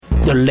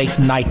The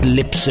late-night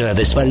lip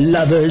service for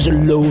lovers,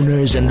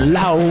 loners, and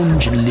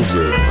lounge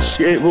lizards.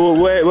 Well,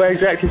 where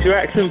exactly is your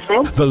accent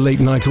from? The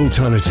Late Night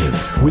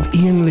Alternative with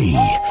Iain Lee.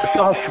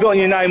 I've forgotten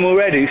your name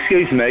already,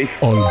 excuse me.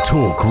 On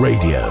Talk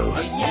Radio.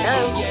 I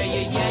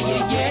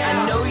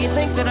know you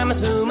think that I'm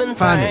assuming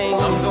Fanny.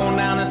 things. I'm going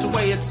down at the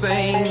way it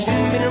sings.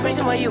 Shouldn't be a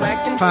reason why you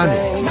acting Fanny.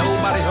 strange.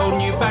 Nobody's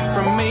holding you back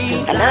from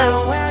me. I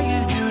know how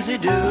you usually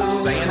do.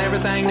 Saying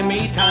everything to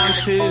me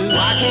times two.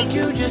 Why can't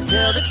you just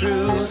tell the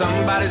truth?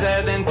 Somebody's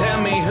there, then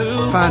tell me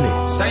who. Fanny.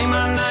 Say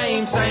my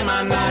name, say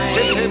my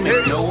name.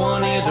 If no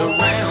one is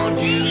around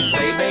you,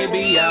 say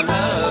baby I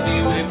love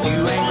you. If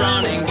you ain't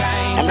running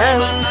game, say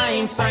my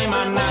name, say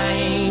my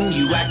name.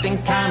 You acting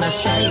kinda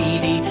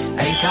shady,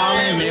 ain't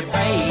calling me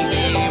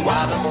baby.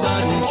 Why the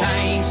sudden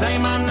change? Say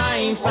my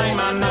name, say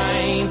my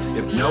name.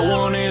 If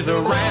no one is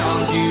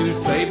around you,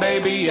 say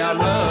baby I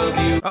love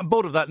you. I'm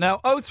bored of that now.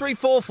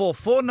 0344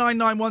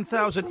 499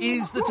 1000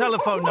 is the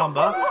telephone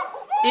number.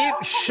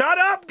 Shut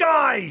up,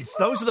 guys!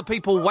 Those are the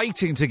people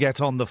waiting to get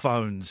on the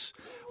phones.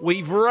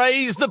 We've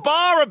raised the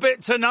bar a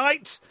bit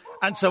tonight,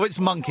 and so it's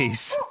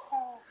monkeys.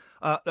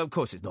 Of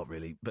course, it's not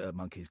really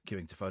monkeys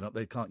queuing to phone up.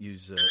 They can't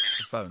use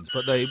phones.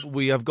 But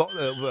we have got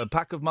a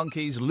pack of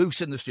monkeys loose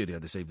in the studio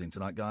this evening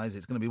tonight, guys.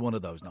 It's going to be one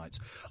of those nights.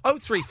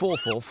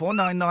 0344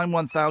 499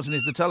 1000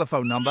 is the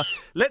telephone number.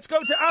 Let's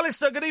go to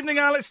Alistair. Good evening,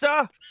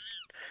 Alistair.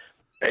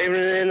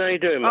 Evening, how you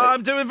doing, mate?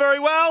 I'm doing very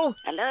well.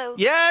 Hello.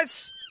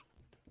 Yes?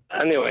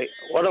 Anyway,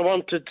 what I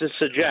wanted to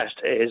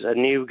suggest is a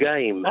new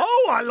game.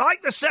 Oh, I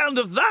like the sound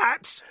of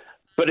that.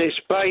 But it's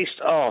based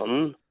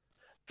on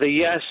the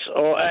yes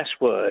or S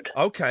word.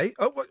 Okay.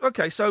 Oh,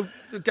 okay, so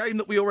the game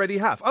that we already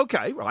have.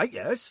 Okay, right,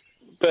 yes.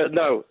 But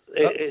no,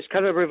 it's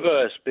kind of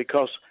reversed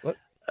because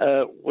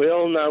we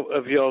all know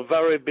of your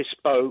very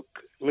bespoke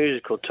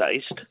musical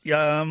taste.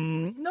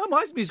 No,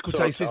 my musical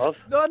taste is...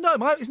 No,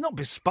 it's not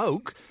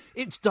bespoke.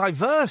 It's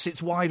diverse.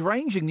 It's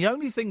wide-ranging. The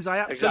only things I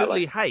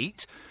absolutely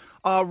hate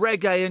are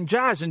reggae and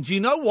jazz. And do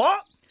you know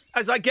what?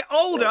 As I get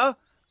older,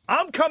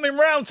 I'm coming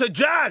round to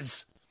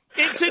jazz.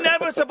 It's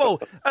inevitable.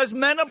 As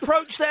men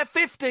approach their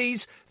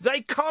 50s,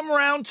 they come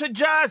round to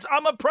jazz.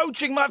 I'm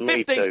approaching my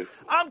 50s. Too.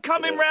 I'm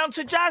coming round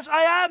to jazz.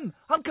 I am.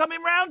 I'm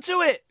coming round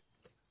to it.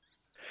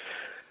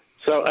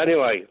 So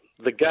anyway,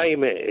 the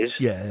game is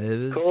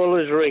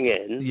callers ring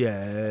in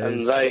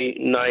and they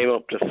name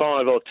up to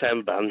 5 or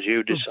 10 bands,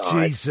 you decide.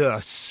 Oh,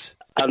 Jesus.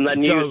 And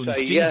then Jones. you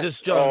say Jesus yes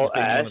Jones or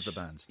being S, one of the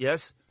bands.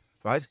 Yes?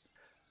 Right?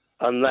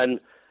 and then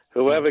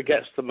whoever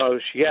gets the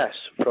most yes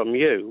from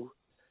you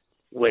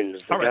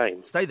wins the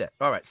game. Stay there.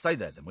 All right, stay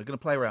there then. We're going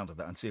to play around with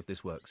that and see if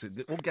this works.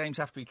 All games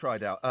have to be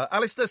tried out.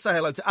 Alistair, say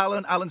hello to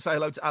Alan. Alan, say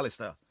hello to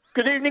Alistair.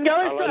 Good evening,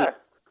 Alistair. Alan.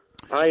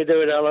 How you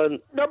doing, Alan?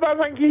 Not bad,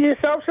 thank you.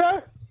 Yourself,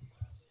 sir?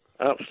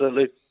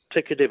 Absolutely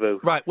tickety-boo.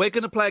 Right, we're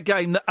going to play a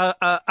game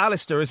that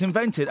Alistair has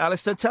invented.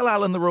 Alistair, tell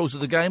Alan the rules of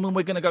the game, and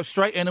we're going to go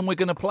straight in and we're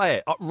going to play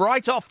it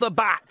right off the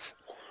bat.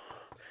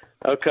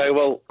 OK,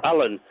 well,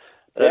 Alan,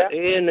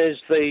 Iain is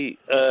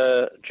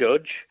the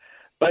judge.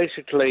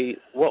 Basically,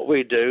 what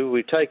we do,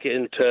 we take it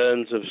in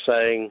turns of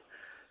saying,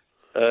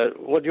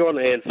 what do you want,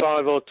 Iain,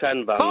 5 or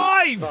 10 bands?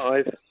 Five!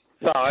 5.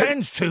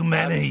 10's too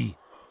many.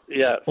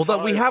 Yeah.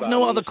 Although we have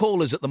no other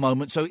callers at the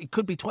moment, so it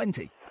could be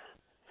 20.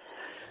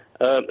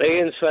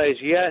 Iain says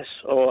yes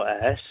or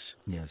S.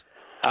 Yes.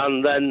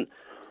 And then,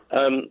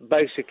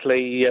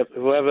 basically,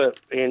 whoever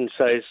Iain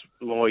says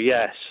more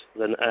yes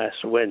than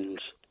S wins.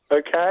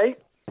 OK.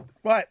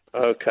 Right.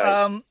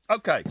 OK.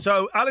 OK,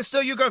 so,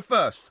 Alistair, you go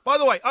first. By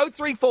the way,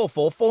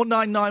 0344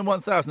 499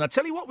 1000. Now,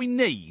 tell you what we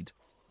need,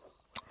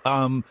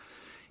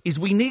 is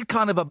we need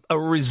kind of a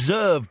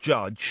reserve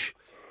judge,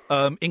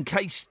 in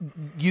case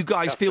you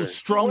guys feel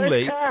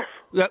strongly...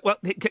 Well,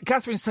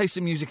 Catherine's taste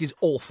in music is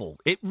awful.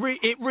 It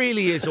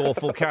really is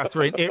awful,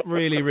 Catherine. It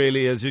really,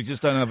 really is. You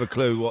just don't have a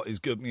clue what is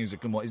good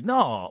music and what is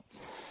not.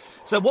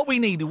 So what we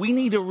need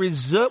a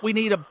reserve. We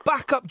need a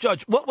backup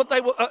judge. What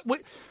they were,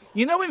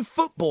 you know, in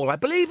football, I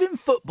believe in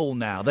football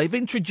now they've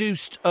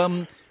introduced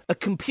a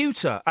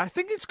computer. I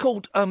think it's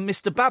called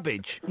Mr.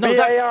 Babbage. No,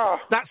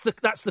 that's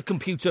the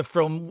computer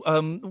from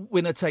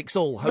Winner Takes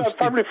All. Hosted.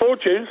 Family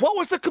Fortunes. What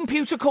was the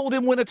computer called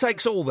in Winner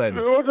Takes All then?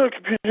 It wasn't a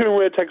computer in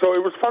Winner Takes All.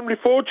 It was Family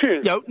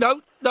Fortunes.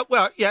 No.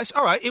 Well, yes,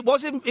 all right. It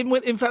was in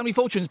Family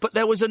Fortunes, but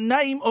there was a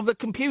name of the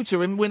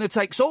computer in Winner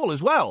Takes All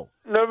as well.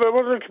 No, there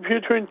wasn't a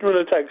computer in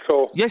Winner Takes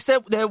All. Yes,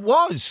 there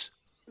was.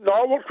 No,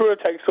 I watched Winner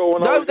Takes All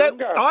when I was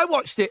younger. I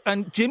watched it,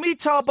 and Jimmy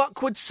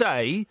Tarbuck would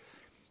say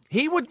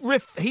he would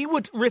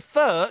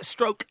refer,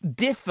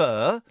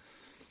 defer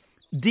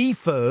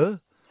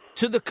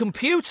to the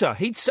computer.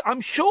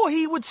 I'm sure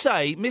he would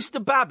say,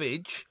 Mr.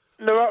 Babbage.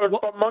 No, that was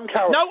Bob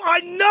Monkhouse. No, I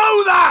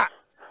know that.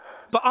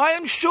 But I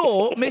am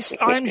sure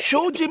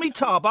Jimmy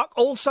Tarbuck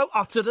also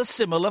uttered a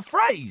similar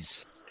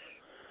phrase.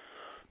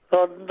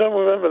 I don't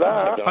remember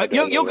that.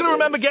 You're going to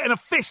remember getting a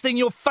fist in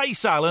your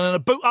face, Alan, and a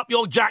boot up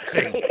your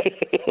jacksie.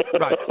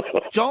 Right.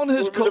 John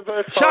has called...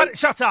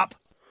 Shut up.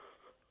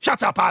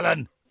 Shut up,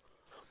 Alan.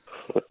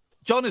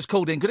 John has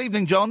called in. Good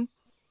evening, John.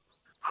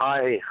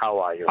 Hi, how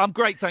are you? I'm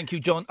great, thank you,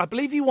 John. I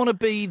believe you want to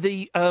be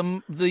the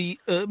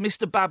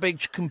Mr.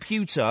 Babbage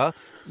computer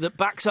that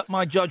backs up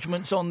my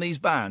judgments on these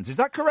bands. Is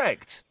that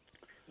correct?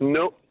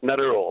 No, not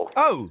at all.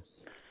 Oh.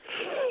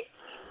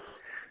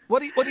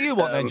 What do you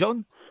want then,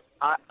 John?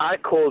 I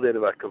called it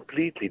a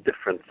completely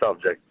different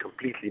subject,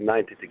 completely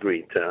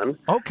 90-degree turn.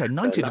 Okay,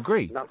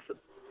 90-degree.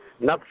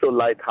 Not so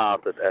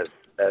light-hearted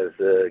as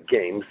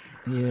games.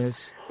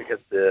 Yes. Because,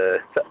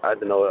 I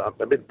don't know, I'm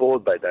a bit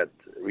bored by that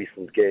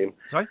recent game.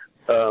 Sorry?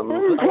 We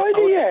haven't played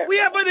it yet. We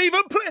haven't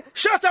even played...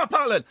 Shut up,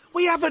 Alan!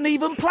 We haven't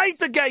even played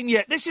the game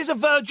yet. This is a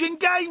virgin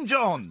game,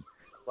 John.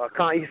 Well,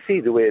 can't you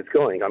see the way it's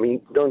going? I mean,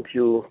 don't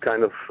you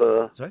kind of...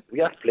 Sorry? We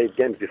have played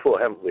games before,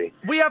 haven't we?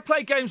 We have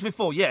played games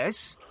before,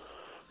 yes.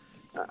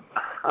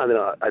 I don't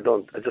know. I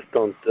just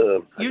don't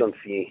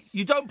see...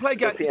 You don't play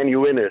games... I don't see any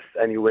winners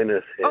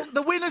here. Oh,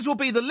 the winners will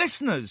be the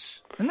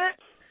listeners, isn't it?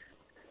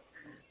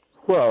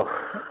 Well,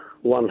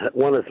 one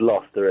is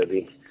lost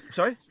already.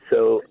 Sorry?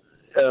 So...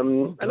 I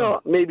know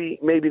maybe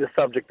the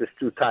subject is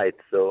too tight,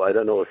 so I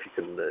don't know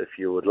if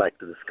you would like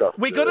to discuss.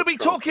 We're going to be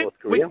talking.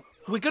 We're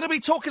going to be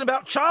talking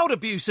about child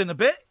abuse in a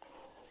bit.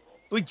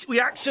 We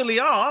actually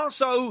are,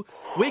 so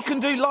we can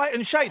do light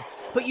and shade.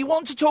 But you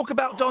want to talk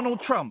about Donald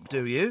Trump,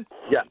 do you?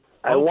 Yeah.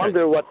 I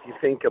wonder what you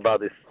think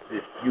about this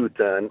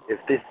U-turn.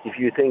 If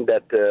you think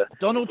that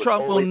Donald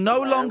Trump will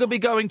no longer be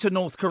going to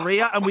North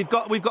Korea, and we've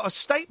got a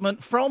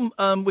statement from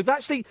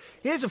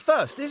here's a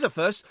first.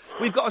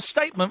 We've got a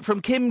statement from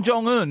Kim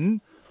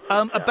Jong-un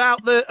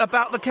about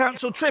the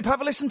cancelled trip.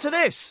 Have a listen to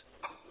this.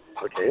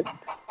 Okay.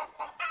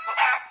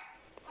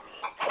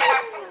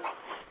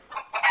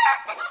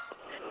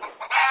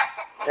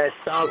 It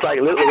sounds like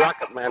a little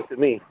rocket man to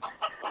me.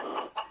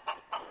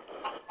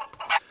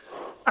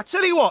 I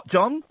tell you what,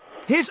 John.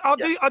 I'll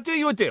do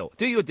you a deal.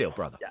 Do you a deal,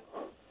 brother. Yeah.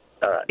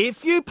 All right.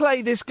 If you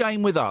play this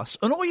game with us,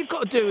 and all you've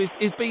got to do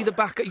is be the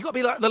backup. You've got to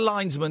be like the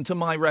linesman to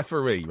my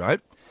referee, right?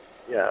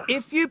 Yeah.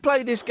 If you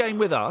play this game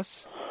with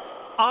us,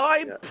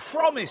 I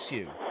promise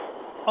you,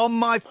 on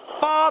my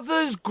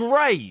father's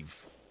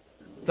grave,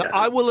 that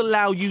I will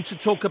allow you to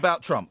talk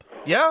about Trump.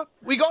 Yeah?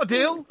 We got a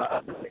deal?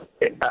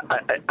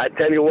 I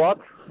tell you what.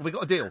 We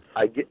got a deal.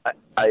 I'll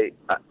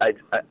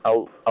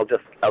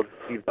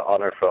leave the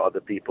honor for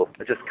other people.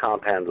 I just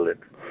can't handle it.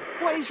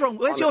 What is wrong?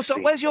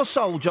 Where's your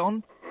soul,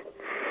 John?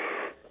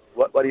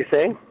 What are you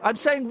saying? I'm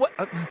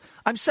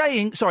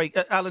saying. Sorry,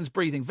 Alan's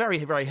breathing very,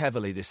 very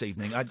heavily this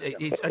evening.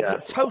 It's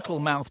a total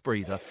mouth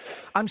breather.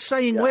 I'm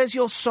saying, where's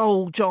your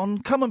soul,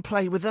 John? Come and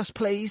play with us,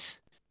 please.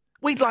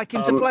 We'd like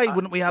him to play,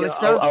 wouldn't we,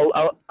 Alistair?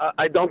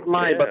 I don't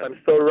mind, but I'm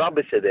so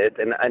rubbish at it,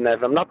 and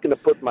I'm not going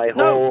to put my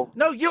whole...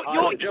 No, you're...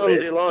 John, do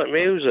you like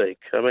music?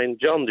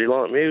 John, do you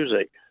like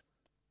music?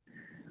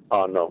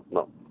 Oh, no.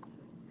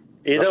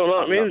 You don't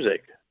like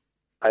music?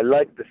 I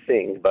like to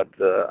sing, but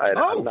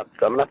I'm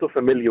not so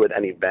familiar with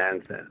any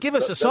bands. Give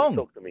us a song. Doesn't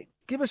talk to me.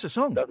 Give us a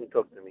song. Doesn't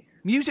talk to me.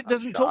 Music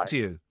doesn't talk to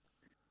you.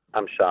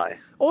 I'm shy.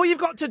 All you've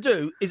got to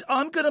do is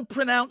I'm going to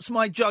pronounce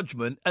my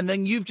judgment, and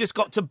then you've just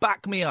got to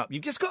back me up.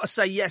 You've just got to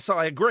say, yes,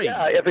 I agree.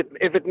 Yeah,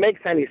 if it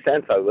makes any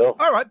sense, I will.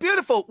 All right,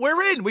 beautiful.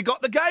 We're in. We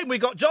got the game. We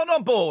got John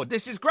on board.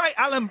 This is great.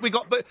 Alan,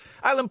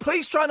 Alan,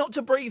 please try not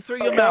to breathe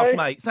through your mouth,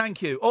 mate.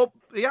 Thank you. Or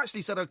he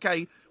actually said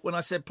okay when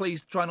I said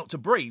please try not to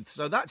breathe,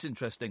 so that's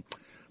interesting.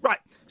 Right,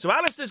 so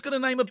Alistair's going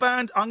to name a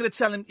band. I'm going to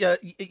tell him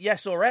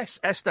yes or S.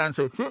 S stands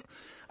for shit.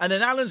 And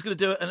then Alan's going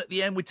to do it, and at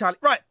the end we tally.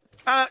 Right,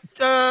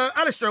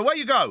 Alistair, away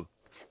you go.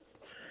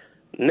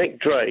 Nick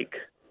Drake.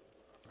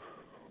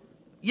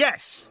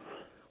 Yes.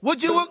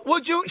 Would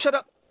you shut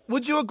up?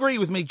 Would you agree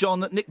with me,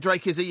 John, that Nick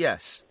Drake is a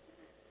yes?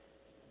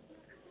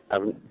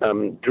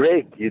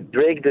 Drake,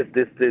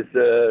 this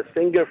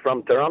singer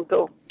from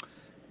Toronto.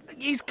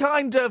 He's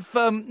kind of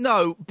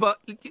no, but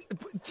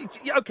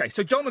okay.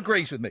 So John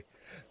agrees with me.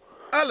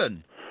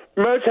 Alan.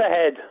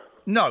 Motorhead.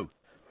 No.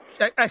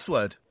 S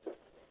word.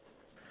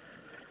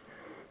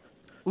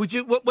 Would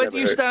you? Where do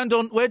you stand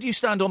on? Where do you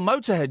stand on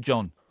Motorhead,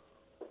 John?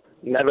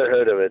 Never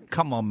heard of it.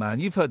 Come on, man.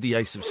 You've heard the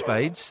Ace of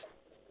Spades.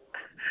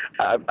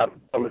 I'm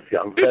if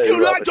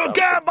you like to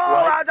gamble,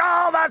 that's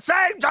all the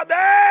same to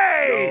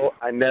me! No,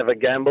 I never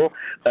gamble.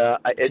 I'm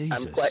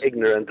quite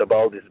ignorant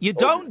about this. You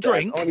don't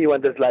drink? Only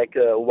when there's like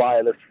a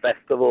wireless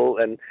festival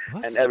and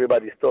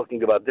everybody's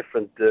talking about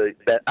different...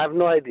 I have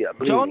no idea.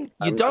 John,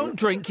 you don't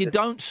drink, you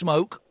don't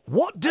smoke.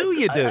 What do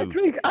you do?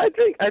 I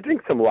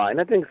drink some wine.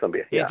 I drink some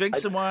beer. You drink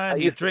some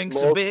wine, you drink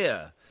some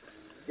beer.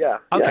 Yeah.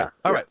 Okay, yeah,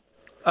 all right.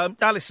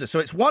 Alistair, so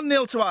it's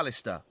 1-0 to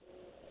Alistair.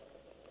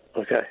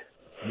 Okay.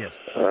 Yes.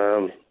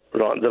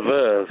 Right, the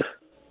Verve.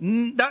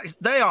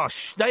 They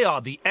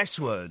are the S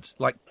word,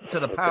 like to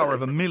the power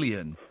of a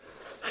million.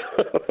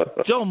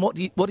 John, what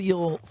are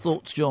your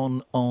thoughts,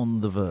 John,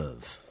 on the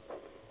Verve?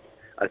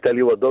 I tell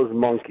you what, those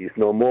monkeys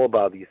know more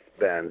about these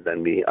bands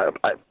than me.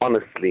 I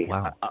honestly,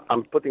 wow.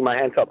 I'm putting my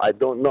hands up. I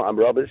don't know. I'm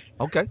rubbish.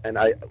 Okay. And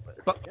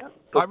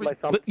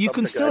but you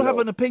can still have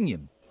an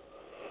opinion.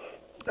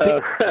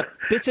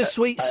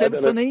 Bittersweet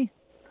Symphony.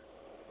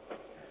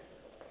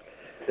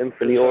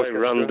 Symphony or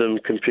random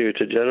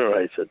computer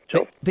generated.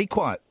 Be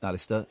quiet,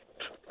 Alistair.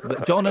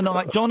 But John and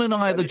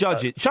I are the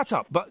judges. Shut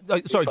up. But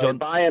sorry, John.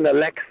 If I buy an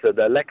Alexa,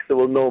 the Alexa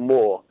will know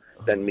more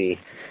than me.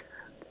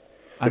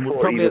 And we'll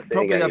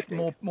probably have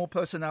more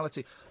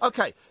personality.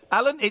 Okay,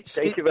 Alan,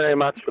 Thank you very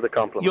much for the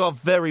compliment. You are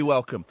very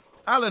welcome.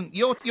 Alan,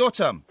 your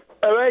turn.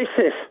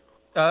 Oasis.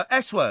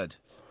 S-Word.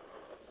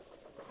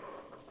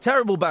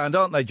 Terrible band,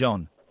 aren't they,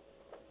 John?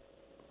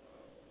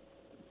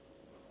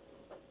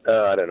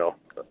 I don't know.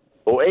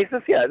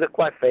 Oasis, yeah, they're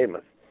quite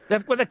famous.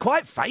 They're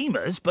quite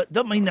famous, but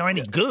doesn't mean they're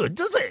any good,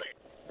 does it?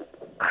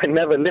 I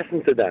never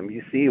listen to them.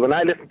 You see, when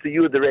I listen to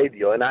you at the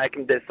radio, and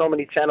there's so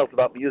many channels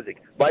about music.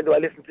 Why do I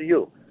listen to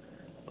you?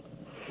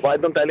 Why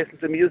don't I listen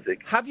to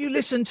music? Have you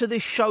listened to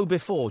this show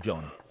before,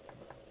 John?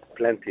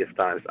 Plenty of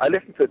times. I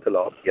listen to it a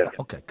lot, yes.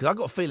 Okay, because I've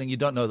got a feeling you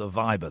don't know the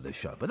vibe of this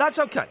show, but that's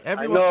okay.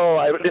 Everyone... I know,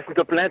 I listen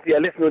to plenty. I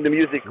listen to the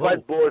music.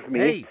 Quite bores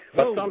me.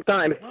 But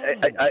sometimes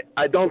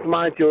I don't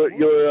mind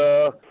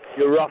your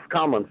rough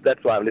comments.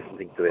 That's why I'm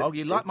listening to it. Oh,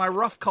 you like my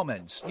rough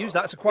comments? Use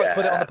that as a quote. Yeah.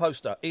 Put it on the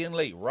poster. Iain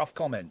Lee, rough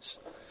comments.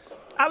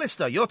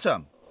 Alistair, your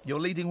turn. You're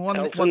leading one.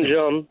 Elton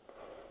John.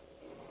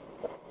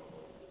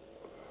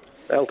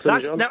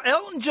 John. Now,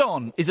 Elton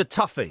John is a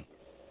toughie.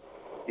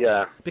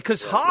 Yeah.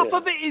 Because half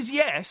of it is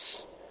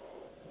yes,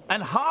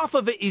 and half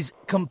of it is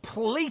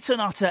complete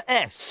and utter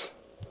S.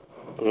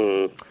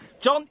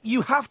 John,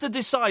 you have to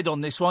decide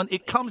on this one.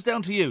 It comes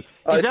down to you.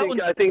 I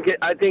think.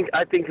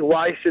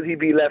 Why should he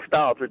be left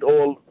out with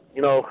all?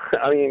 You know,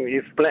 I mean,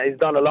 he's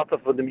done a lot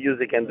for the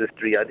music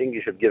industry. I think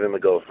you should give him a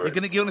go for it.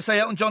 You're going to say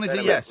Elton John is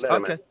a yes?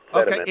 Okay.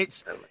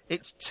 It's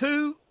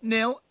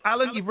 2-0.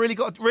 Alan, you've really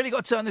got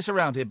to turn this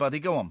around here, buddy.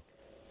 Go on.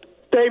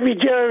 Davy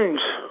Jones.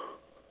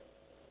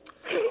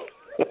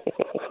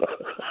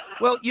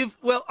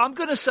 Well, I'm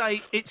going to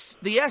say it's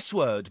the S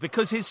word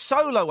because his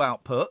solo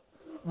output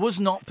was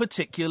not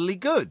particularly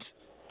good.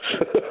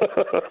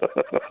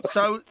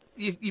 So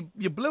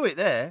you blew it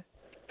there.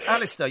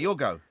 Alistair, your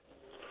go.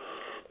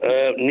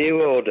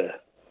 New Order.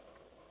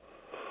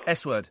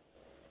 S word.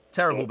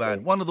 Terrible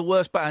band. One of the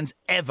worst bands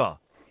ever.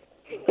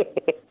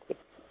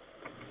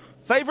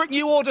 Favourite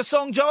New Order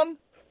song, John?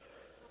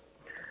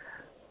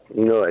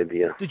 No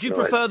idea. Did you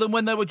prefer them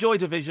when they were Joy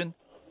Division?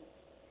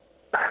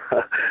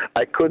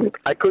 I couldn't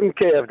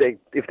care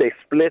if they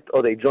split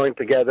or they joined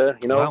together.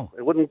 You know, Wow.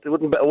 it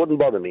wouldn't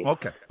bother me.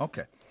 Okay.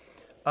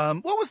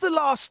 What was the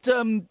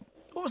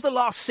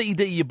last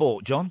CD you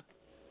bought, John?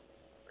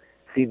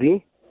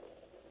 CD?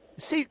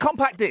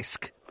 Compact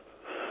disc.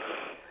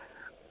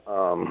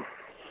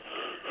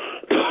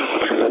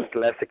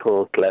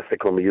 Classical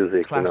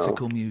music.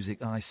 Classical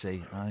music. I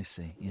see.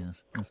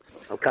 Yes.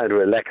 I'm kind of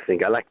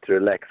relaxing. I like to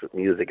relax with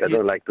music. I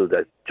don't like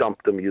to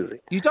jump to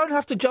music. You don't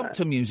have to jump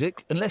to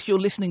music unless you're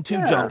listening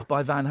to Jump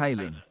by Van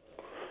Halen.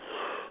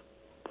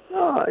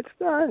 No, it's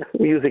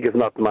music is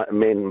not my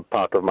main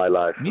part of my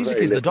life. Music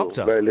Very is little, the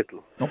doctor. Very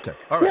little. Okay,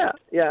 all right.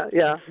 Yeah.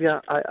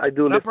 I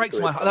do. That breaks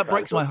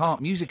my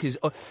heart. Music is.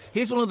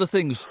 Here's one of the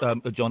things,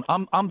 John.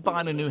 I'm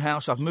buying a new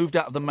house. I've moved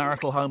out of the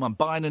marital home. I'm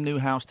buying a new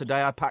house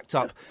today. I packed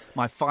up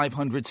my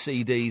 500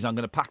 CDs. I'm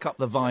going to pack up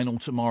the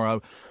vinyl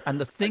tomorrow.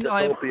 And the thing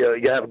I hope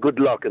you have good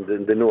luck in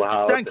the new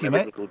house. Thank you,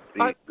 mate.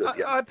 I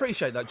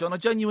appreciate that, John. I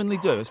genuinely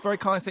do. It's a very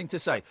kind thing to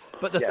say.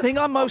 But the thing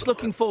I'm most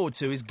looking forward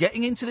to is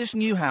getting into this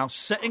new house,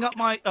 setting up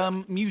my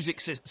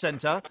music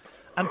centre,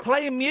 and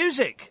playing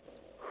music.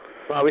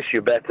 Well, I wish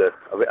you better.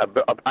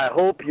 I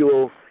hope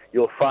you'll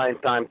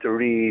find time to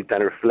read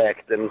and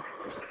reflect and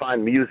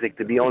find music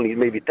to be only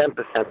maybe 10%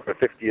 for a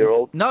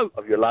 50-year-old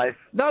of your life.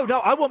 No,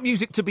 I want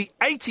music to be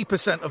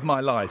 80% of my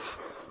life.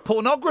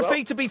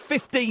 Pornography to be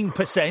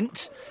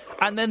 15%,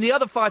 and then the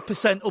other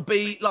 5% will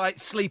be like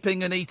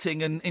sleeping and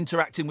eating and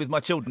interacting with my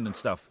children and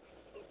stuff.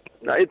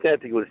 Now,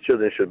 interacting with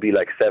children should be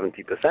like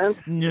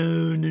 70%.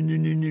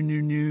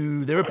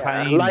 No. They're a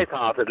pain.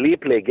 Lightheartedly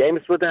play games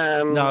with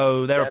them.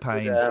 No, they're a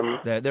pain.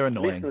 They're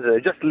annoying.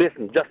 Just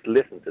listen to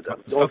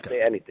them. Don't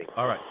say anything.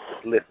 All right.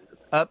 Just listen to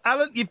them.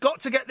 Alan, you've got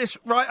to get this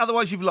right,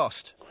 otherwise you've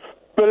lost.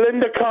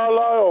 Belinda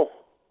Carlisle.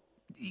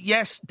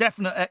 Yes,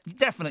 definite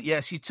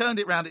yes. You turned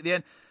it round at the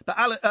end. But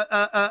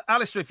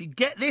Alistair, if you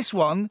get this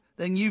one,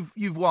 then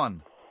you've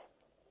won.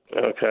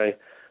 Okay.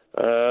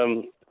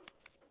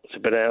 It's a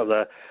bit out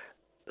there.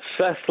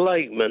 Seth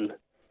Lakeman.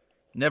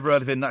 Never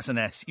heard of him. That's an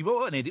S.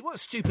 What an idiot. What a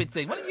stupid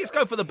thing. Why don't you just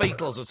go for the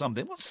Beatles or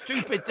something? What a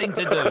stupid thing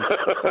to do.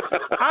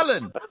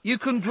 Alan, you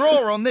can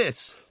draw on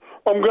this.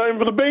 I'm going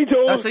for the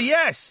Beatles. That's a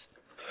yes.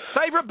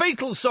 Favourite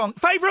Beatles song?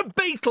 Favourite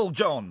Beatle,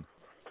 John?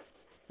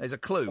 There's a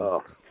clue.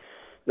 Oh.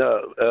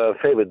 No,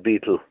 favourite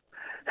Beatle.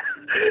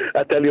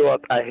 I tell you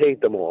what, I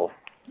hate them all.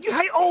 You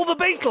hate all the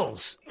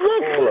Beatles?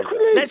 All of them.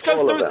 Let's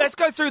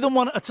go through them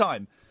one at a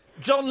time.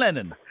 John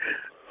Lennon.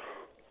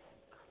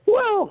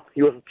 Well,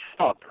 he was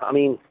shot. I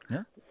mean,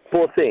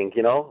 poor thing,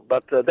 you know.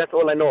 But that's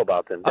all I know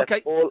about him.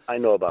 That's all I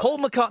know about Paul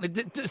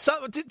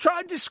McCartney. Try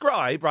and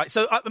describe, right?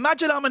 So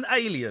imagine I'm an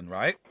alien,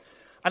 right?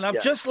 And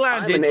I've just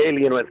landed. I'm an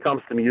alien when it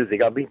comes to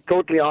music. I'll be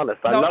totally honest.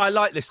 I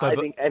like this, though.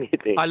 But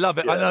anything. I love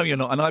it. Yeah. I know you're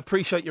not, and I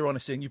appreciate your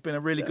honesty, and you've been a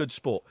really good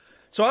sport.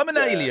 So I'm an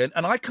alien,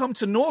 and I come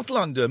to North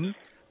London,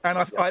 and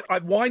I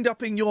wind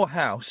up in your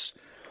house,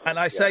 and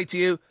I say to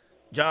you,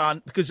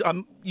 John, because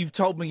you've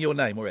told me your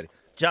name already.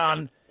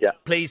 John,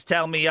 please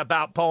tell me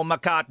about Paul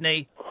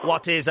McCartney.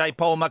 What is a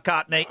Paul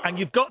McCartney? And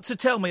you've got to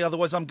tell me,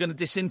 otherwise I'm going to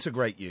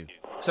disintegrate you.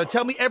 So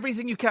tell me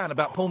everything you can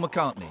about Paul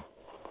McCartney.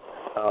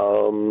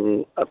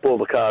 Paul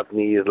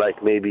McCartney is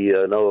like maybe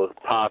a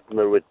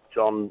partner with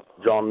John.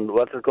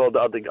 What's it called? The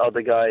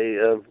other guy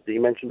that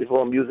you mentioned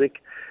before, music.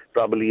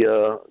 Probably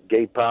a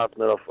gay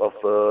partner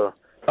of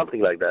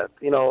something like that.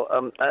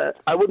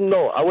 I wouldn't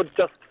know. I would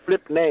just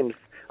flip names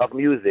of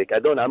music. I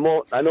know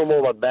more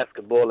about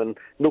basketball and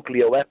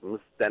nuclear weapons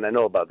than I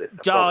know about this.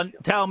 John,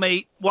 tell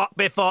me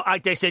before I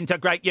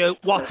disintegrate you.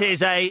 What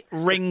is a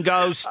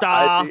Ringo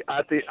Starr?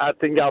 I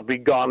think I'll be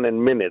gone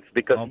in minutes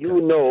because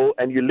you know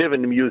and you live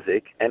in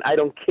music and I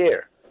don't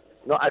care.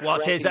 No,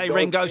 what is a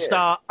Ringo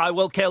Starr? I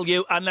will kill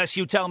you unless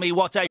you tell me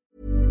what a...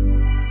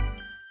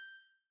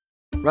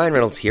 Ryan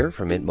Reynolds here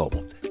from Mint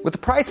Mobile. With the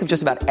price of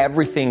just about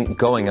everything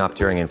going up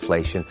during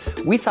inflation,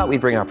 we thought we'd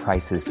bring our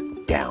prices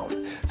down.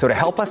 So to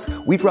help us,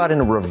 we brought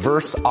in a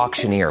reverse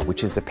auctioneer,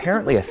 which is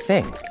apparently a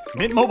thing.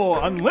 Mint Mobile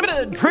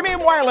Unlimited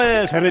Premium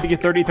Wireless. How to get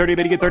 30, 30,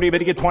 how to get 30, how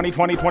to get 20,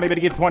 20, 20, how to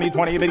get 20,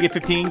 20, how to get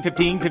 15,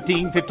 15,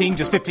 15, 15,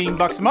 just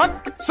 $15 a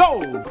month?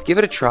 Sold! Give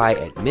it a try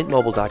at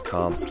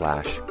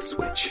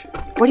mintmobile.com/switch.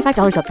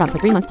 $45 up front for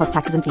 3 months plus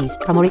taxes and fees.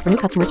 Promo rate for new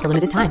customers for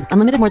limited time.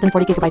 Unlimited more than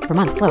 40 gigabytes per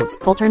month. Slows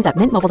full terms at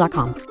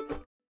mintmobile.com.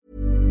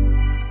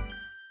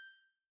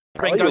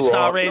 Ringo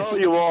Starr is... No,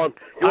 you won't.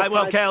 I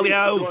will kill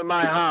you. In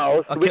my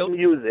house with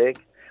music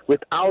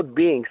without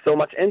being so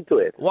much into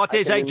it. What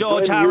is a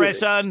George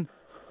Harrison?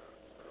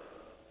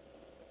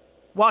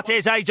 What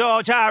is a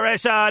George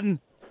Harrison?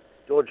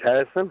 George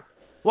Harrison?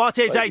 What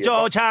is a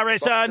George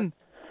Harrison?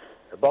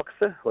 A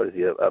boxer? What is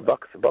he? A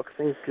boxing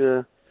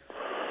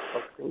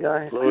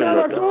guy? No,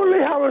 that's Audley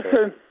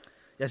Harrison.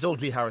 Yes,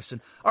 Audley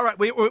Harrison. All right,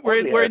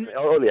 we're in.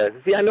 Oh yeah.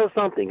 See, I know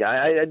something.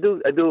 I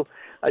do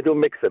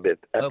mix a bit.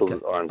 Apples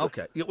and oranges.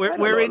 Okay.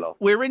 We're in. Not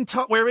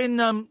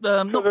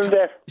Sudden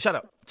death. Shut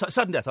up.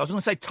 Sudden death. I was going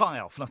to say tie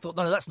off, and I thought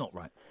no, that's not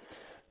right.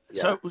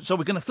 Yeah. So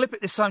we're going to flip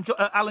it this time.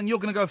 Alan, you're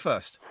going to go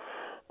first.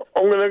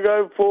 I'm going to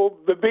go for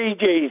the Bee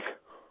Gees.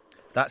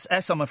 That's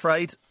S, I'm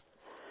afraid.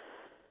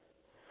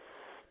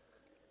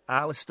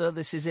 Alistair,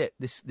 this is it.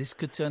 This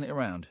could turn it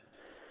around.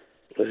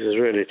 This is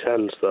really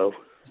tense, though.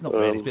 It's not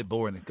really. It's a bit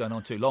boring. It's going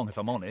on too long, if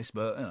I'm honest,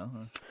 but,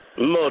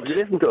 Mud. You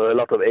listened to a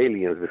lot of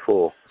Aliens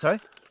before. Sorry?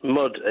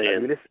 Mud,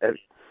 Ian.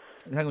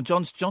 Hang on,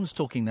 John's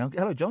talking now.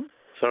 Hello, John.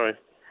 Sorry.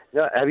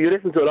 Yeah, have you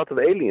listened to a lot of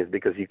Aliens?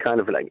 Because you kind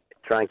of like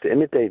trying to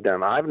imitate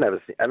them. I've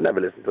never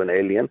listened to an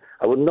alien.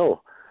 I wouldn't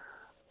know.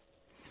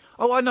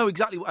 Oh, I know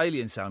exactly what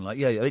aliens sound like.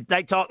 Yeah.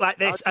 They talk like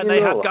this and they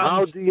have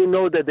guns. How do you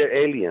know that they're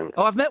aliens?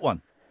 Oh, I've met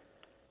one.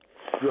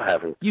 You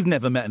haven't. You've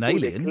never met an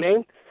alien.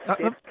 They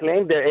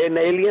claim they're an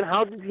alien.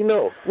 How did you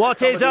know?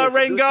 What is a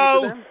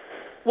Ringo?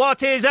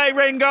 What is a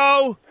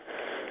Ringo?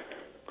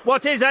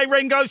 What is a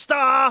Ringo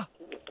Starr?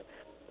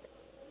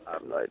 I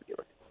have no idea.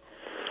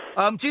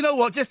 Do you know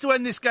what? Just to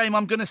end this game,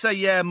 I'm going to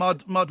say,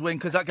 Mud win,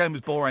 because that game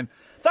was boring.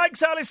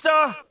 Thanks,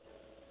 Alistair.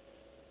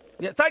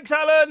 Yeah, thanks,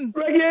 Alan.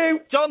 Thank you.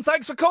 John,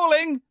 thanks for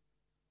calling.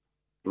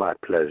 My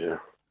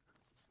pleasure.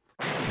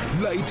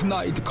 Late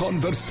night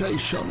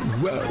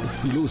conversation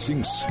worth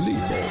losing sleep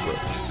over.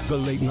 The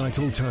Late Night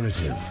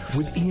Alternative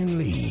with Iain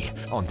Lee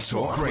on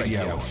Talk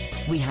Radio.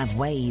 We have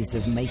ways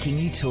of making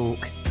you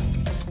talk.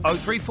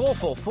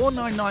 0344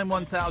 499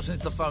 1000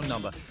 is the phone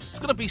number. It's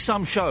going to be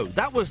some show.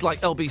 That was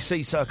like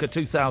LBC circa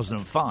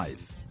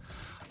 2005.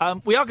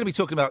 We are going to be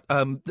talking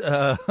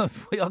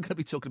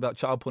about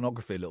child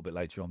pornography a little bit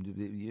later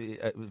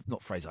on.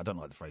 Not phrase. I don't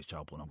like the phrase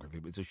child pornography,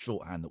 but it's a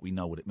shorthand that we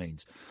know what it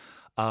means.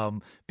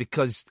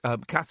 Because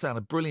Kath found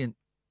a brilliant,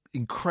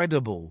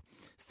 incredible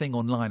thing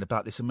online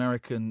about this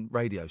American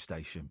radio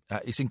station.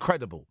 It's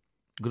incredible.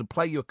 I'm going to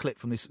play you a clip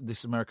from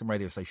this American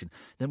radio station.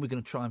 Then we're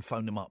going to try and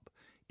phone them up.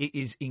 It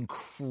is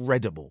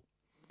incredible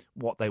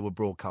what they were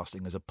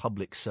broadcasting as a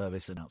public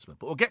service announcement.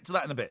 But we'll get to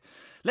that in a bit.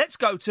 Let's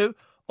go to,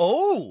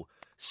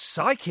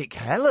 Psychic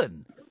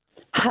Helen.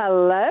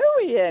 Hello,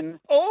 Ian.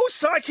 Oh,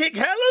 Psychic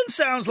Helen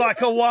sounds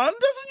like a one,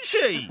 doesn't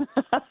she?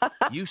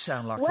 You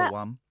sound like a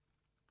one.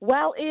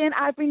 Well, Ian,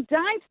 I've been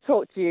dying to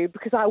talk to you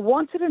because I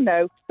wanted to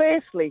know,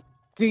 firstly,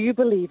 do you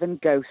believe in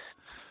ghosts?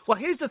 Well,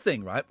 here's the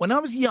thing, right? When I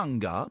was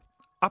younger,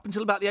 up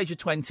until about the age of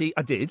 20,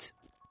 I did.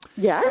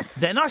 Yes.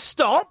 Then I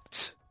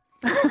stopped.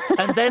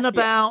 And then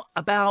about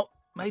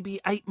maybe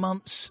 8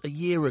 months, a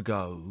year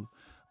ago,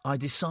 I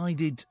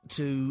decided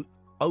to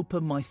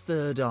open my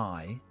third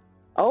eye.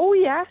 Oh,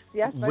 yes.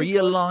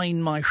 Realign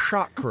my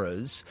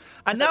chakras.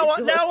 And now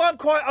I'm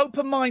quite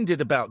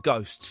open-minded about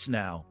ghosts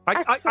now.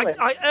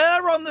 I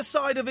err on the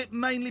side of it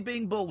mainly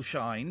being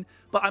bullshine,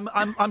 but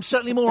I'm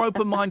certainly more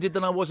open-minded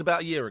than I was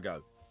about a year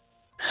ago.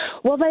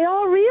 Well, they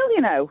are real,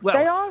 you know. Well,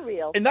 they are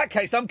real. In that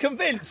case, I'm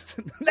convinced.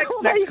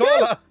 Next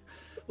caller.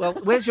 Well,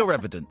 where's your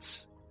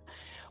evidence?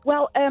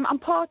 Well, I'm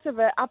part of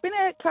I've been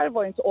a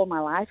clairvoyant all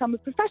my life. I'm a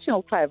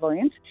professional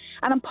clairvoyant,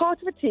 and I'm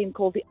part of a team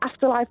called the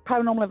Afterlife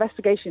Paranormal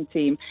Investigation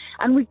Team.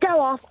 And we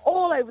go off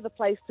all over the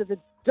place to the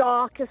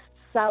darkest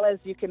cellars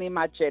you can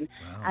imagine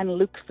and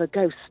look for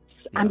ghosts.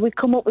 Yeah. And we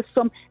come up with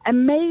some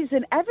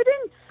amazing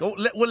evidence.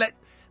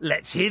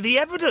 Let's hear the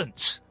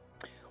evidence.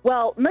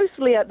 Well,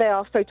 mostly they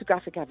are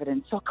photographic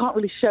evidence, so I can't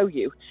really show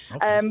you.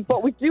 Okay.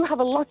 But we do have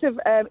a lot of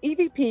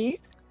EVPs,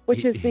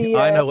 which is the...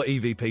 I know what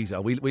EVPs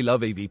are. We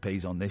love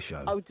EVPs on this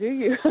show. Oh, do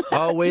you?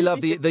 Oh, we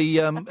love the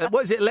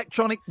what is it,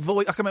 electronic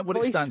voice? I can't remember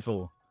what it stands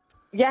for.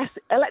 Yes,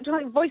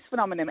 electronic voice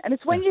phenomenon. And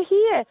it's when you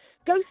hear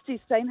ghosties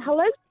saying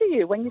hello to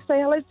you, when you say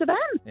hello to them.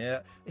 Yeah.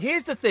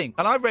 Here's the thing,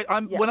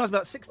 and when I was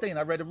about 16,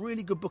 I read a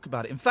really good book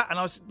about it. In fact, and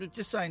I was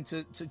just saying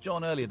to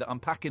John earlier that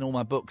I'm packing all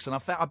my books,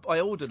 and I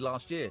ordered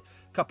last year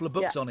a couple of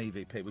books on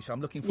EVP, which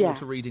I'm looking forward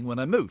to reading when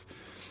I move.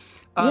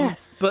 Yes.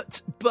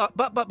 But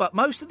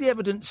most of the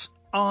evidence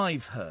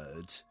I've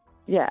heard,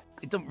 it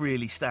doesn't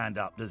really stand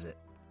up, does it?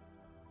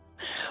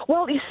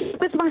 Well, you see,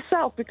 with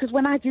myself, because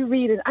when I do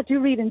readings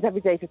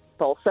every day to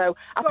people, so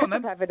I pick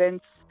up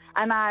evidence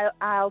and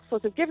I'll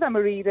sort of give them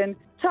a reading,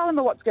 tell them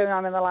what's going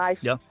on in their life,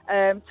 tell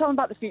them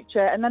about the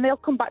future, and then they'll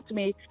come back to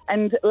me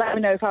and let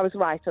me know if I was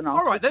right or not.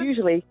 All right, then.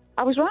 Usually,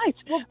 I was right.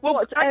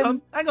 Well,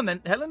 hang on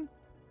then, Helen.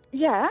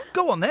 Yeah?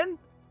 Go on then.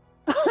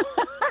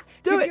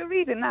 Do it. Give you a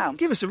reading now.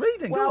 Give us a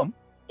reading, go on.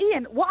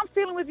 Ian, what I'm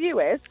feeling with you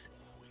is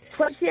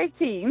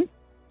 2018...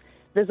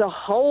 There's a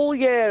whole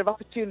year of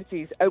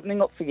opportunities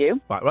opening up for you.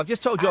 Right, well, I've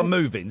just told you I'm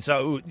moving,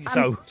 so...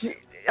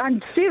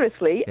 And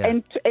seriously,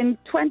 by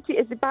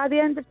the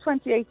end of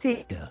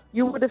 2018,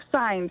 you would have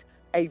signed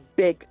a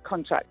big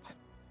contract.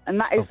 And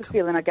that is the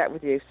feeling I get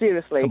with you,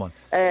 seriously.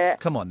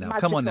 Come on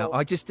now.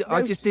 I just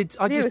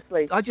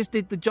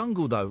did the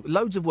jungle, though.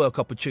 Loads of work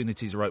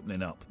opportunities are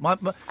opening up. My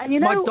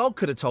dog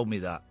could have told me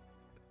that.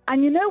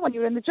 And you know, when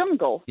you were in the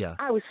jungle,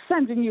 I was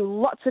sending you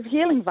lots of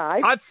healing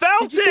vibes. I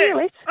felt it! Feel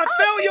it? I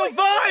felt your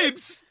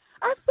vibes!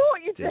 I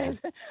thought you did.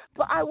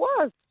 But I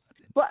was.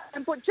 But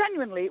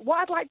genuinely, what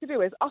I'd like to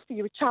do is offer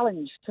you a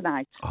challenge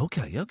tonight.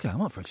 Okay,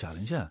 I'm up for a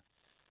challenge, yeah.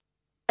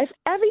 If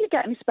ever you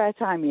get any spare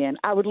time, Ian,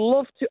 I would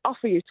love to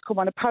offer you to come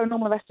on a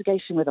paranormal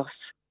investigation with us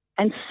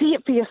and see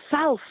it for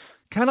yourself.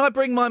 Can I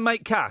bring my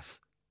mate Kath?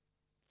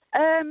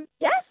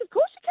 Yes, of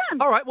course you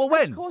can. All right, well,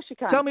 when? Of course you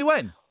can. Tell me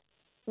when.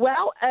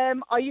 Well,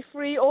 are you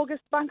free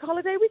August bank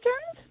holiday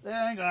weekend?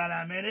 Hang on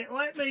a minute.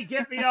 Let me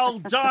get the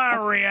old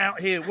diary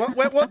out here.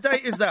 What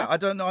date is that? I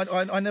don't know.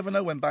 I never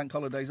know when bank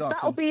holidays are.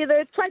 That'll be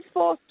the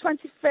 24th,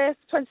 25th,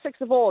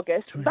 26th of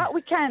August. That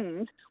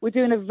weekend, we're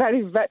doing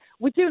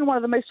we're doing one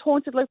of the most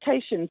haunted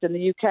locations in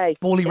the UK.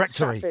 Borley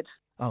Rectory. Stratford.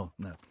 Oh,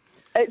 no.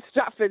 It's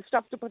Stratford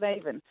upon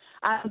Avon.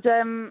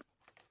 And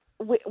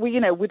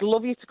we'd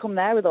love you to come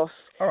there with us.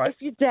 All right.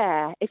 If you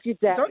dare.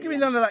 Don't give me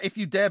none of that if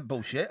you dare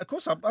bullshit. Of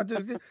course I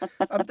do.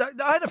 I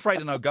ain't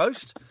afraid of no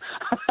ghost.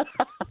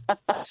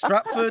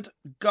 Stratford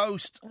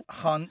Ghost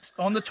Hunt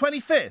on the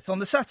 25th, on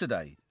the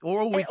Saturday,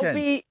 or all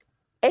weekend?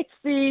 It's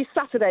the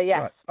Saturday,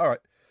 yes. Right. All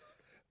right.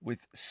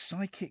 With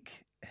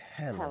Psychic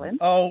Helen.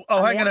 Oh,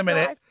 hang on a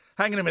minute.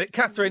 Hang on a minute.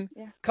 Catherine,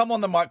 come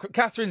on the microphone.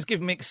 Catherine's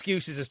giving me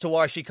excuses as to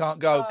why she can't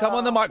go. Come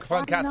on the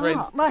microphone, Catherine.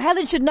 Not? Well,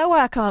 Helen should know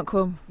why I can't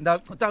come. No,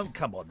 don't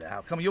come on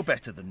now. Come on, you're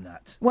better than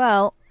that.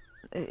 Well,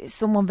 it's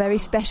someone very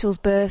special's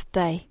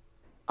birthday.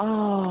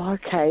 Oh,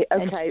 okay.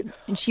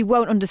 And she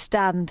won't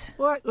understand.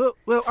 Well, all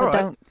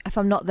right. If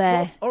I'm not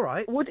there. Well, all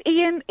right. Would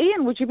Ian,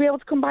 would you be able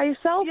to come by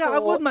yourself? Yeah, I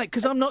would, mate,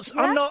 because I'm not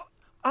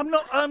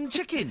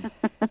chicken.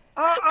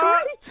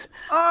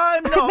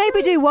 I could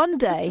maybe do one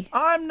day.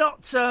 I'm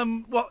not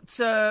I'm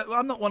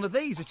not one of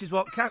these, which is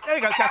what. There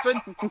you go,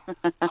 Catherine.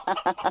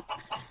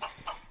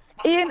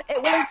 Ian,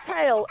 it will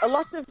entail a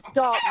lot of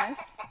darkness,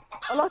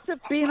 a lot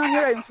of being on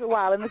your own for a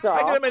while in the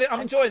dark. Hang on a minute,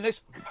 I'm enjoying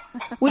this.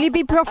 Will you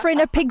be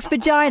proffering a pig's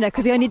vagina?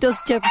 Because he only does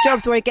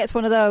jobs where he gets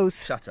one of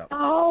those. Shut up.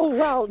 Oh,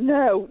 well,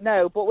 no,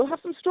 but we'll have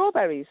some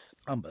strawberries.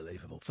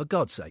 Unbelievable. For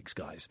God's sakes,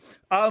 guys.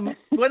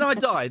 When I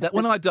die,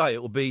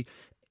 it will be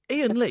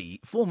Iain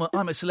Lee, former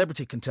I'm a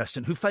Celebrity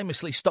contestant who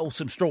famously stole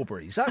some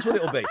strawberries. That's what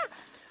it'll be.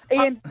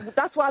 Ian,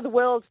 that's why the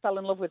world fell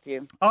in love with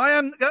you. I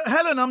am...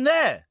 Helen, I'm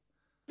there.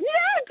 Yeah,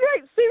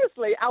 great.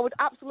 Seriously, I would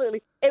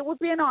absolutely... It would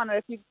be an honour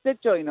if you did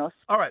join us.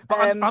 All right, but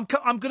I'm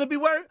going to be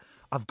wearing...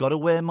 I've got to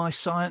wear my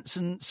science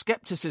and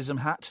scepticism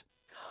hat.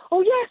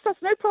 Oh, yes,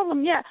 that's no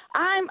problem, yeah.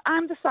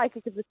 I'm the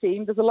psychic of the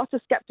team. There's a lot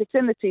of skeptics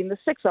in the team. There's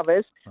 6 of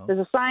us. Oh. There's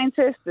a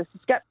scientist, there's a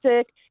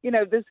skeptic.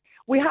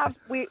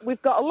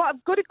 We've got a lot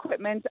of good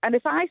equipment, and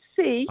if I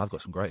see I've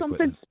got some great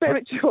something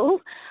equipment.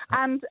 Spiritual,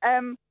 and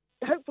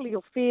hopefully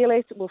you'll feel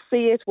it, we'll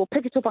see it, we'll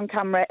pick it up on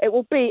camera. It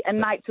will be a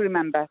night to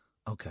remember.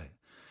 Okay.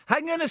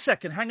 Hang on a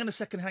second.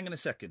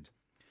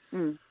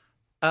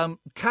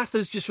 Kath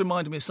has just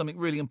reminded me of something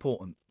really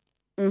important.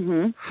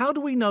 Mm-hmm. How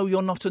do we know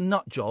you're not a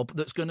nut job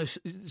that's going to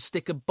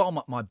stick a bomb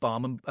up my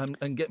bum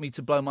and get me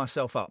to blow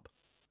myself up?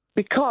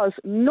 Because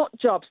nut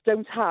jobs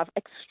don't have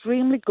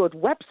extremely good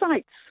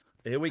websites.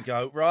 Here we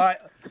go. Right.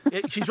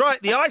 She's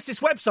right. The ISIS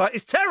website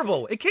is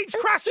terrible. It keeps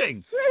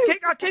crashing.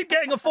 I keep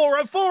getting a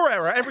 404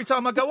 error every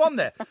time I go on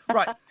there.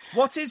 Right.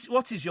 What is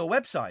your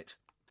website?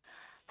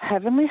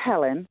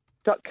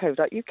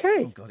 heavenlyhelen.co.uk.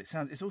 Oh God, it's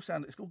all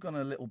gone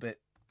a little bit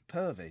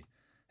pervy.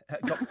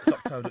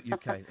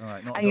 .co.uk. All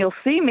right, not and you'll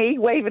see me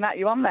waving at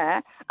you on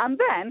there. And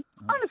then,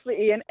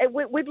 honestly, Ian,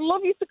 we'd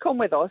love you to come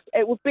with us.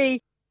 It would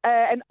be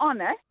an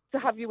honour to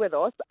have you with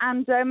us.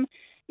 And,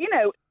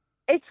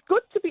 it's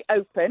good to be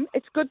open.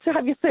 It's good to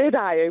have your third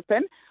eye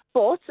open.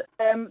 But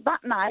that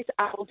night,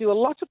 I will do a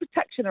lot of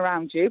protection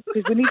around you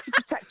because we need to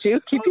protect you,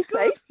 keep you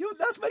safe.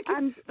 That's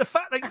making the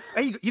fact that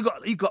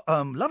you got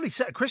lovely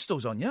set of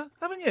crystals on you,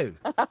 haven't you?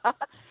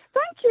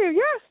 Thank you.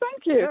 Yes,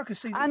 thank you. Yeah, I can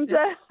see that. And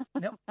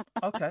Yep.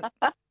 Okay.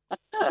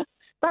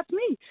 that's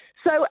me.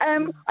 So,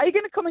 are you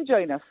going to come and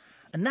join us?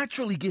 A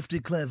naturally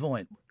gifted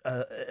clairvoyant,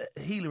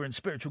 healer and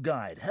spiritual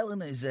guide,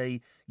 Helen is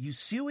a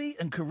Usui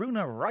and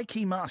Karuna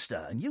Reiki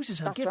master and uses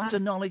her gifts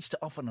and knowledge to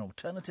offer an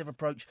alternative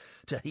approach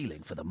to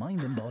healing for the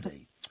mind and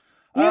body.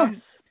 Yes.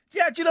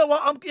 Yeah, do you know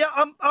what?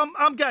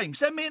 I'm game.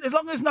 Send me, as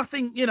long as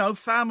nothing,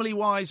 family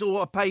wise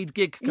or a paid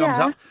gig comes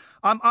up.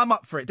 I'm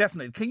up for it,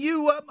 definitely. Can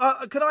you?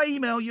 Can I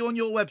email you on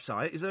your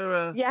website? Is there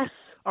a? Yes.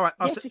 All right.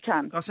 You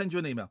can. I'll send you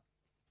an email.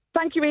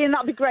 Thank you, Ian.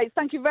 That'd be great.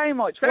 Thank you very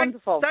much.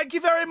 Wonderful. Thank you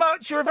very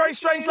much. You're a very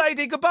strange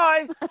lady.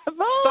 Goodbye. Bye.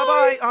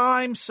 Bye-bye.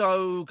 I'm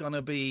so going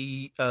to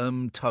be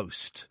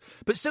toast.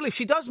 But still, if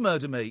she does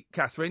murder me,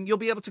 Catherine, you'll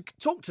be able to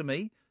talk to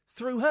me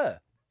through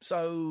her.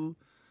 So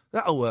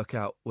that'll work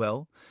out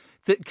well.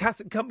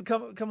 Catherine, come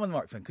on the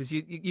microphone, because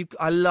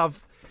I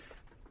love...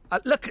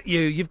 look at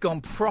you. You've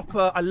gone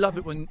proper... I love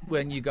it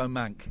when you go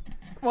mank.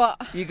 What?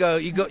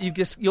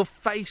 Your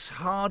face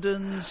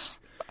hardens.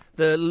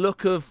 The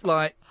look of,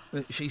 like...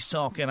 She's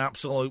talking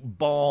absolute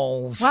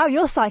balls. Wow,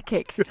 you're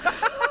psychic.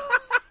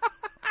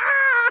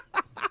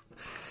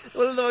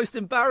 One of the most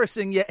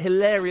embarrassing yet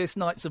hilarious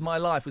nights of my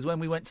life was when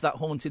we went to that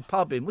haunted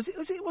pub in...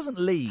 It wasn't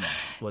Leeds,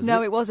 was it?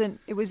 No, it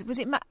wasn't. Was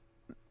it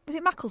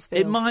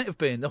Macclesfield? It might have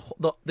been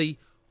the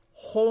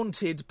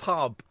haunted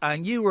pub,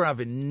 and you were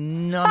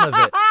having none of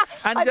it.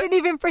 And I didn't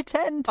even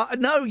pretend.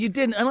 No, you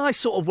didn't, and I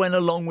sort of went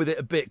along with it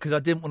a bit because I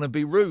didn't want to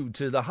be rude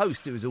to the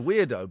host, who was a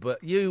weirdo,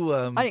 but you...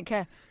 I didn't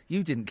care.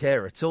 You didn't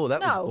care at all.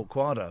 That No. was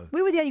Orquado.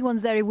 We were the only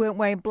ones there who weren't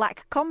wearing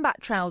black combat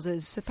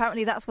trousers.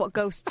 Apparently that's what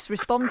ghosts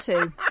respond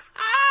to.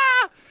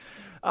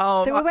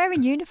 They were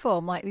wearing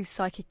uniform like these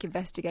psychic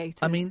investigators.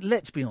 I mean,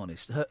 let's be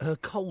honest. Her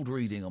cold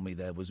reading on me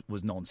there was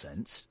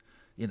nonsense.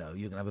 You're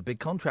going to have a big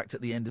contract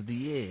at the end of the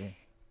year.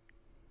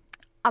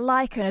 I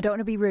like her and I don't want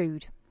to be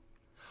rude.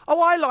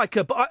 Oh, I like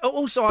her, but her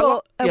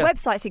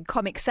website's in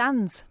Comic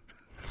Sans.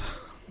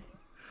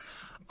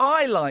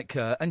 I like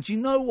her, and you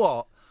know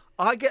what?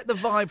 I get the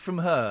vibe from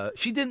her.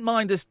 She didn't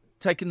mind us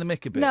taking the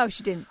mick a bit. No,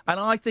 she didn't. And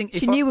I think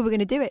she knew we were going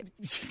to do it.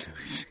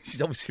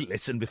 She's obviously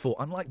listened before,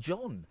 unlike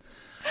John.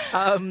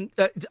 I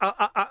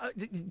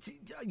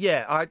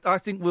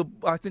think we'll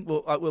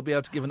be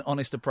able to give an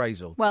honest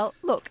appraisal. Well,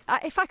 look,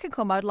 if I could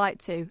come, I'd like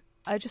to.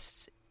 I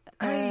just.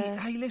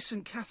 Hey,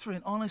 listen,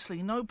 Catherine.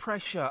 Honestly, no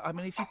pressure. I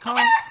mean, if you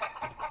can't.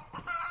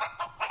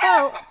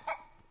 Well,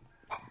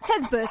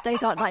 10th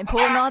birthdays aren't that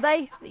important, are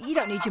they? You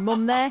don't need your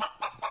mum there.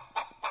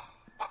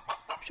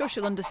 I'm sure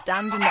she'll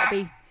understand and not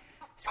be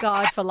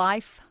scarred for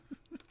life.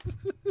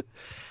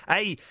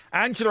 Hey,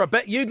 Angela, I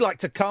bet you'd like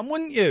to come,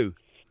 wouldn't you?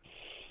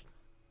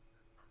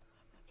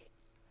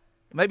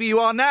 Maybe you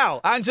are now.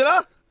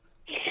 Angela?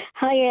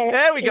 Hiya.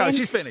 There we go. Ian.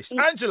 She's finished.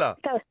 Angela.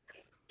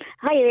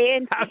 Hi,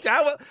 Ian.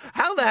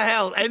 How the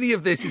hell any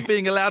of this is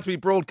being allowed to be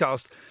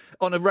broadcast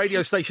on a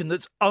radio station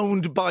that's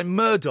owned by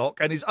Murdoch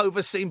and is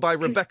overseen by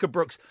Rebecca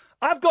Brooks?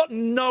 I've got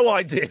no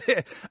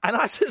idea. And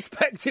I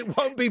suspect it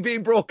won't be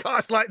being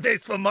broadcast like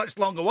this for much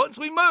longer. Once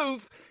we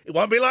move, it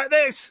won't be like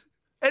this.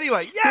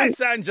 Anyway, yes,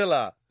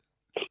 Angela.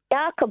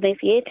 Yeah, I'll come with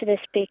you to the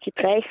spooky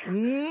place.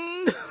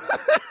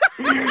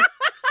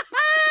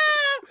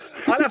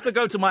 I'd have to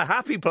go to my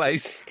happy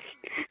place.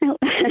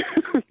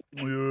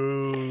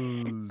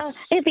 Oh,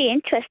 it'd be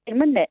interesting,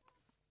 wouldn't it?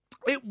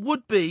 It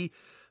would be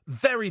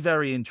very,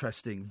 very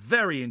interesting.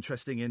 Very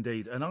interesting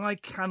indeed. And I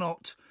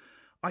cannot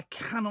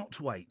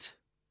wait.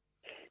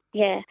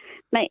 Yeah,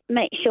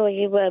 make sure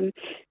you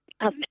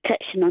have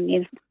protection on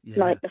you,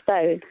 like the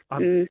phone.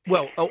 I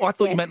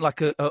thought you meant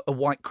like a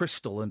white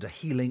crystal and a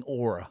healing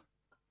aura.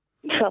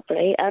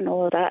 Probably, and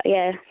all that,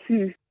 yeah.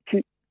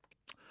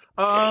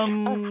 I'd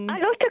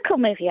love to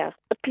come with you.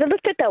 I'd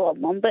love to go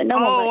on one, but no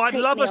one might I'd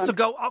take love me us on. to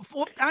go.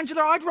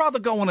 Angela, I'd rather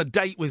go on a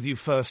date with you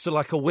first to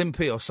like a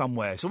Wimpy or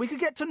somewhere so we could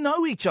get to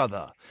know each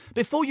other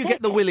before you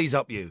get the willies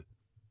up you.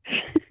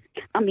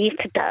 I'm used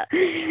to that.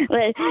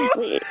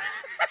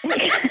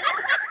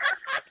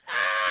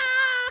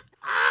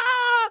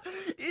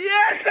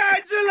 Yes,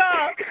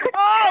 Angela!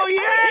 Oh,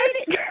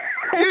 yes!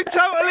 You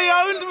totally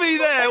owned me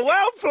there.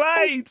 Well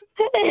played.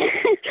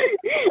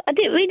 I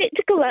didn't mean it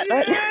to come out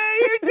like that. Yeah,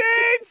 you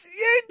did.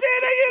 You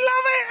did it. You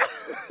love it.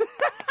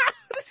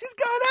 This is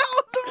going out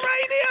on the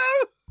radio.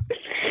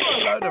 What a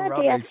load of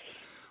rubbish.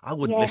 I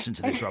wouldn't listen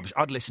to this rubbish.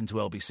 I'd listen to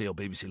LBC or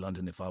BBC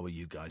London if I were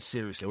you guys.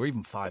 Seriously. Or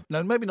even 5.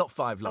 No, maybe not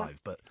 5 Live,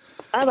 but...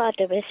 I'd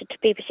rather listen to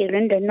BBC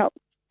London, not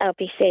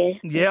LBC.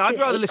 Yeah, I'd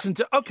rather listen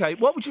to... OK,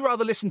 what would you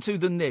rather listen to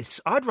than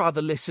this? I'd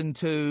rather listen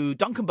to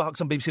Duncan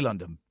Barks on BBC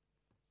London.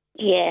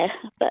 Yeah,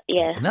 but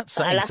yeah. And that's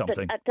saying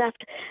something. I'd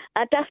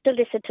have to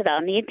listen to that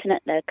on the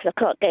internet though, because I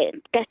can't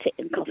get it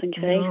in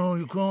Coventry. No,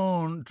 you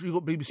can't. You've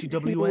got BBC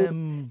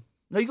WM.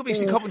 No, you've got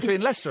BBC Coventry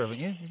in Leicester, haven't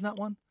you? Isn't that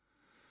one?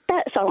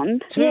 That's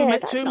on.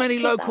 Too many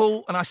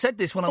local, and I said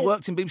this when I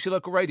worked in BBC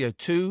Local Radio,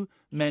 too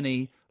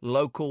many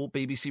local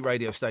BBC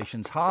radio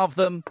stations. Halve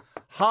them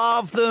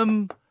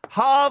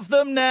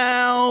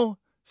now.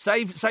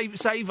 Save,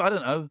 I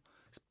don't know.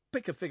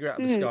 Pick a figure out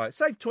of the sky.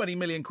 Save 20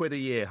 million quid a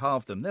year,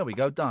 halve them. There we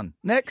go, done.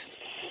 Next.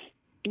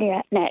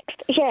 Yeah,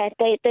 next. Yeah,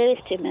 there is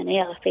too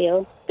many, I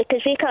feel,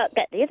 because we can't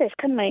get the others,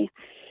 can we?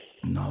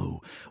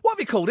 No. What have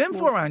you called in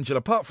for, Angela,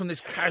 apart from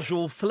this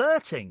casual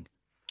flirting?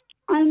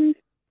 I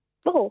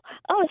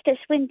was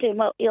just wondering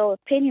what your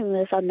opinion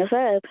was on the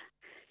Verb.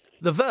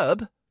 The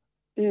Verb?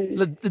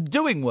 The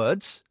doing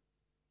words?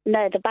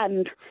 No, the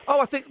band. Oh,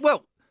 I think,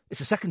 well, it's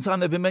the second time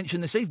they've been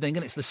mentioned this evening,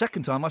 and it's the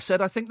second time I've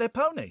said I think they're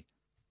pony.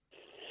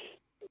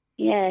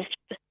 Yes,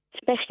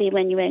 especially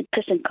when your own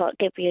cousin can't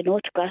give you an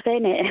autograph,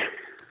 ain't it?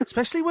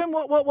 Especially when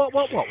what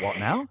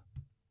now?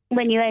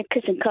 When your own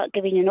cousin can't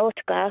give you an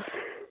autograph.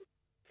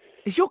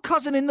 Is your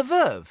cousin in the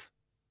Verve?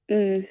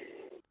 Mm.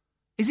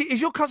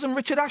 Is your cousin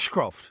Richard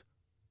Ashcroft?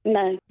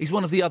 No. He's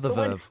one of the other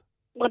Verve.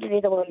 One of the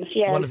other ones,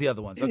 yeah. One of the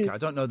other ones. Okay, I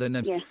don't know their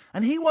names. Yeah.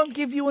 And he won't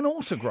give you an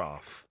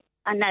autograph.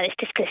 I know, it's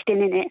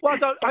disgusting, isn't it?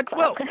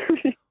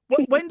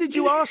 Well, when did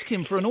you ask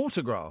him for an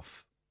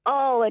autograph?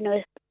 Oh, when I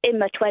was in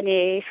my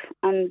 20s,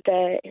 and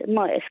it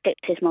might have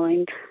skipped his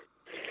mind.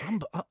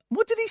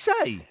 What did he say?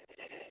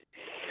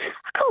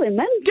 I can't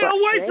remember. Get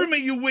away from me,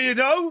 you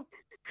weirdo!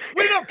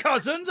 We're not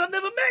cousins. I've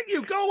never met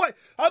you. Go away.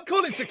 I'm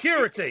calling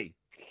security.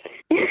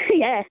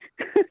 Yeah.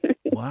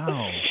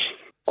 Wow.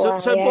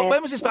 So yeah.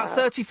 when was this? About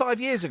 35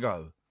 years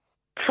ago?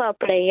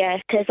 Probably, yeah,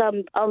 because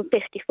I'm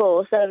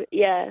 54, so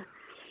yeah.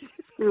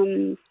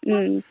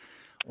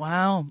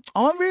 Wow.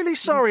 I'm really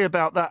sorry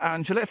about that,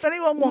 Angela. If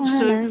anyone wants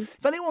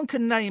if anyone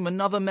can name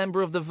another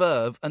member of the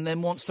Verve and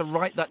then wants to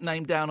write that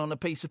name down on a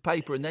piece of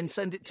paper and then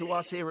send it to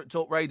us here at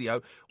Talk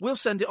Radio, we'll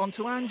send it on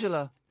to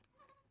Angela.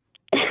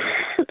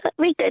 That'd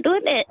be good,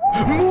 wouldn't it?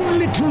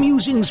 Moonlit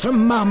musings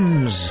from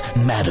mums,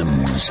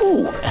 madams,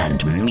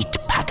 and meat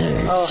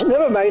packers. Oh,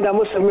 never mind, I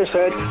must have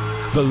misheard.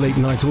 The Late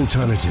Night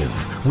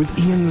Alternative with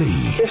Iain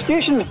Lee. The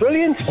station's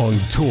brilliant. On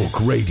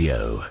Talk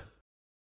Radio.